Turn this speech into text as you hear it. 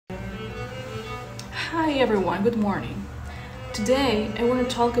Hi everyone, good morning. Today I want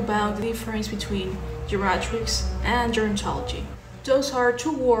to talk about the difference between geriatrics and gerontology. Those are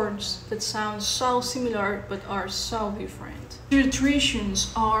two words that sound so similar but are so different.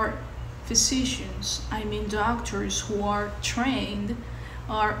 Geriatricians are physicians, doctors who are trained,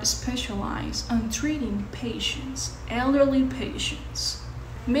 are specialized on treating patients, elderly patients.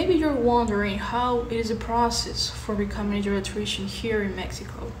 Maybe you're wondering how it is a process for becoming a geriatrician here in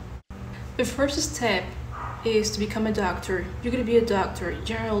Mexico. The first step is to become a doctor. You're gonna be a doctor,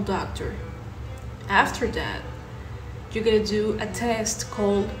 general doctor. After that, you're gonna do a test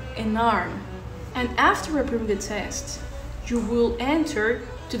called entorno. And after approving the test, you will enter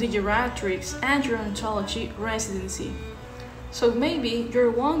to the Geriatrics and Gerontology residency. So maybe you're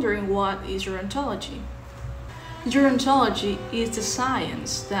wondering what is gerontology. Gerontology is the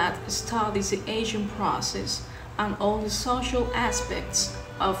science that studies the aging process and all the social aspects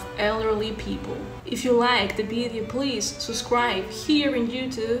of elderly people. If you like the video, please subscribe here in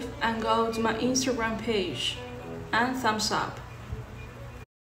YouTube and go to my Instagram page and thumbs up.